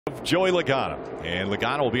Joey Logano, and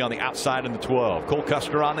Logano will be on the outside in the 12. Cole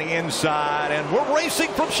Custer on the inside, and we're racing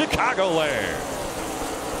from Chicagoland.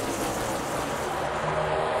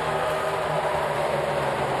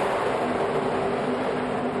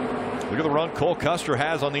 Look at the run Cole Custer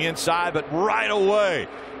has on the inside, but right away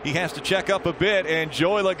he has to check up a bit, and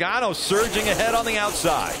Joey Logano surging ahead on the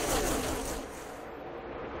outside.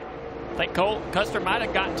 I think Cole Custer might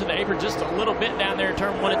have gotten to the apron just a little bit down there in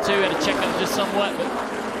turn 1 and 2. Had to check up just somewhat, but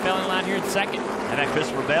fell in line here in second. And that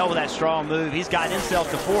Christopher Bell with that strong move. He's gotten himself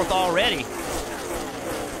to fourth already.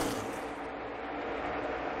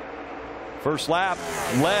 First lap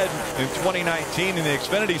led in 2019 in the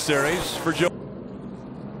Xfinity Series for Joe.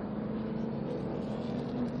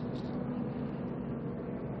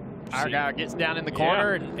 Our guy gets down in the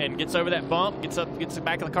corner and gets over that bump, gets the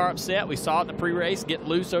back of the car upset. We saw it in the pre-race, get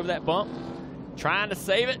loose over that bump. Trying to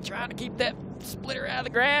save it, trying to keep that splitter out of the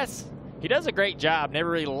grass. He does a great job, never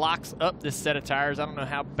really locks up this set of tires. I don't know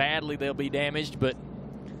how badly they'll be damaged, but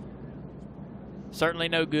certainly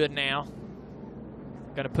no good now.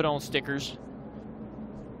 Got to put on stickers.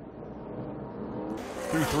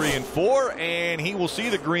 Through 3 and 4, and he will see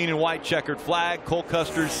the green and white checkered flag. Cole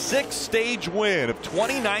Custer's 6th stage win of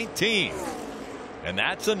 2019. And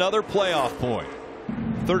that's another playoff point.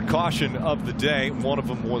 Third caution of the day. One of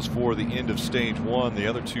them was for the end of stage 1. The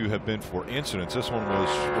other 2 have been for incidents. This one was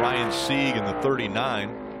Ryan Sieg in the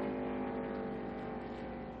 39.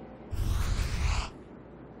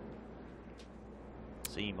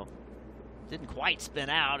 See, didn't quite spin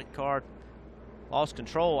out. The car lost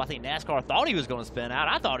control. I think NASCAR thought he was going to spin out.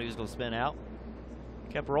 I thought he was going to spin out.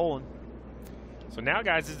 Kept rolling. So now,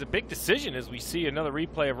 guys, it's a big decision as we see another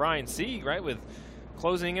replay of Ryan Sieg, right? With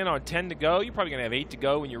closing in on 10 to go. You're probably going to have 8 to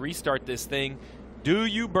go when you restart this thing. Do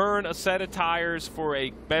you burn a set of tires for a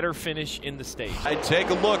better finish in the stage? I'd take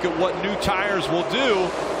a look at what new tires will do.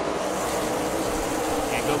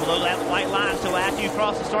 Can't go below that white line until after you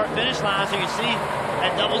cross the start-finish line. So you see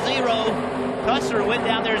that 0-0. Custer went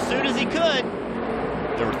down there as soon as he could.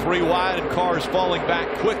 There were 3 wide and cars falling back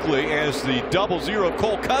quickly as the 0-0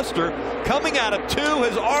 Cole Custer, coming out of 2,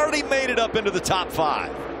 has already made it up into the top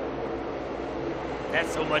 5.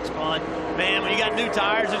 That's so much fun. Man, when you got new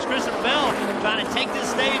tires, there's Christopher Bell trying to take this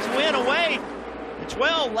stage win away. The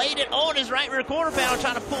 12 laid it on his right rear quarter panel,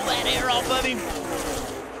 trying to pull that air off of him.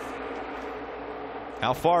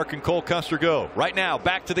 How far can Cole Custer go? Right now,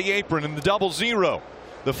 back to the apron in the 0-0.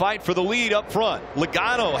 The fight for the lead up front.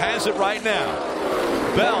 Logano has it right now.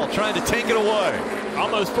 Bell trying to take it away.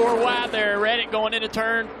 Almost 4 wide there. Reddick going into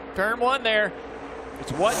turn 1 there.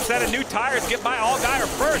 It's one set of new tires get by Allgaier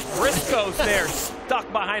first. Briscoe's there,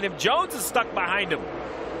 stuck behind him. Jones is stuck behind him.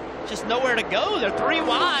 Just nowhere to go. They're 3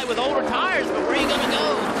 wide with older tires, but where are you going to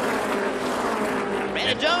go?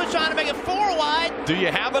 Brandon Jones trying to make it 4 wide. Do you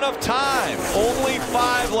have enough time? Only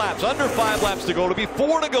 5 laps, under 5 laps to go. It'll be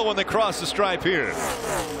 4 to go when they cross the stripe here.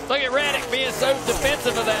 Look at Reddick being so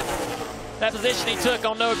defensive of that position he took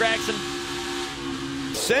on Noah Gragson.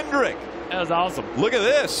 Cindric. That was awesome. Look at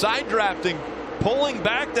this, side drafting, pulling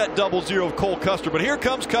back that 0-0 of Cole Custer. But here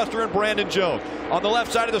comes Custer and Brandon Jones. On the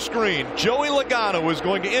left side of the screen, Joey Logano is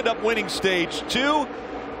going to end up winning stage 2.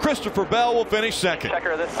 Christopher Bell will finish second.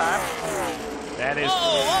 Checker this time. That is.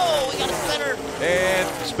 Oh, we got a spinner. And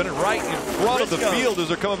spinning right in front of the field as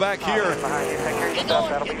they're coming back here. Get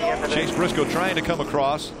going. Chase Briscoe trying to come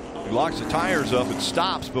across. He locks the tires up and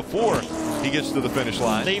stops before he gets to the finish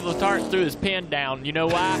line. Steve Letarte threw his pin down. You know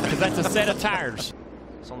why? Because that's a set of tires.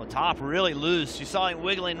 It's on the top, really loose. You saw him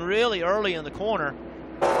wiggling really early in the corner.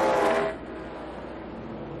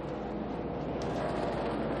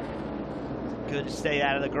 Good to stay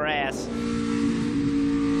out of the grass.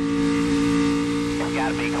 It's got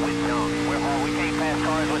to be quit zone. We can't pass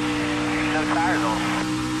cars with no tires on.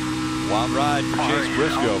 Wild ride for Chase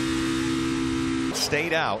Briscoe.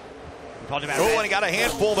 Stayed out. Oh, and he got a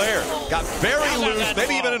handful there. Got very loose,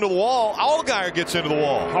 maybe even into the wall. Allgaier gets into the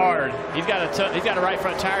wall. Hard. He's got a right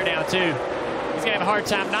front tire down too. He's gonna have a hard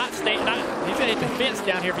time he's gonna hit the fence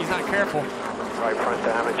down here if he's not careful. Right front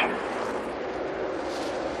damage.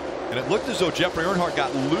 And it looked as though Jeffrey Earnhardt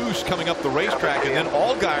got loose coming up the racetrack, and then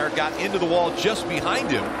Allgaier got into the wall just behind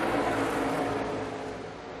him.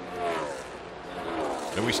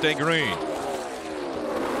 And we stay green.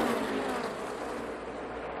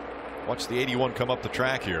 Watch the 81 come up the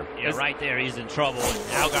track here. Yeah, right there, he's in trouble.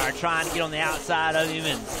 Allgaier trying to get on the outside of him,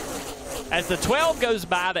 and as the 12 goes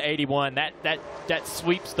by the 81, that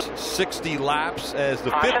sweeps the 60 laps as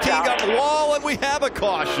the 15 got the wall, and we have a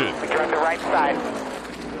caution. We turn the right side.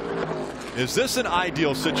 Is this an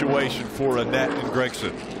ideal situation for Annette and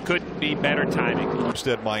Gregson? Couldn't be better timing.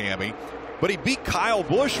 Instead, Miami. but he beat Kyle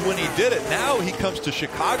Busch when he did it. Now he comes to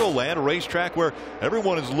Chicagoland, a racetrack where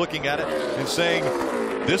everyone is looking at it and saying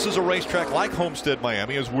this is a racetrack like Homestead,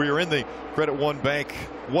 Miami, as we're in the Credit One Bank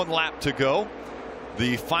 1 lap to go.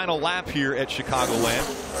 The final lap here at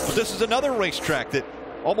Chicagoland. But this is another racetrack that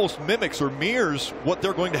almost mimics or mirrors what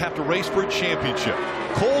they're going to have to race for a championship.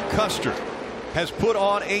 Cole Custer has put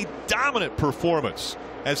on a dominant performance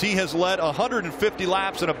as he has led 150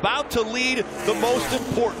 laps and about to lead the most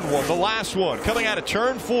important one, the last one, coming out of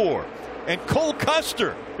turn 4. And Cole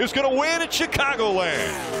Custer is going to win at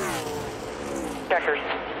Chicagoland. Checkers.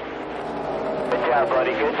 Good job,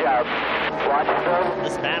 buddy. Good job. Watch yourself.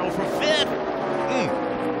 This battle for 5th.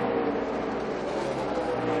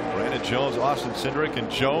 Brandon Jones, Austin Cindric,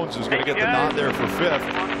 and Jones is going to get the nod there for 5th.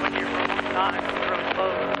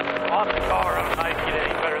 Awesome car. I don't know how you can get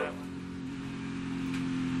any better than.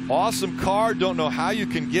 Awesome car. Don't know how you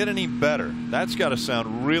can get any better. That's got to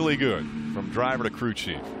sound really good from driver to crew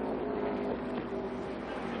chief.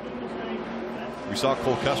 We saw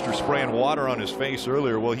Cole Custer spraying water on his face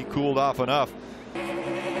earlier. Well, he cooled off enough.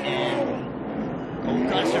 And Cole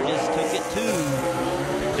Custer just took it to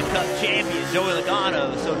the Cup champion, Joey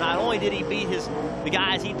Logano. So not only did he beat the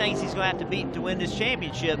guys he thinks he's going to have to beat to win this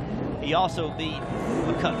championship, he also beat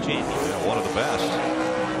a Cup champion. Yeah, one of the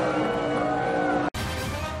best.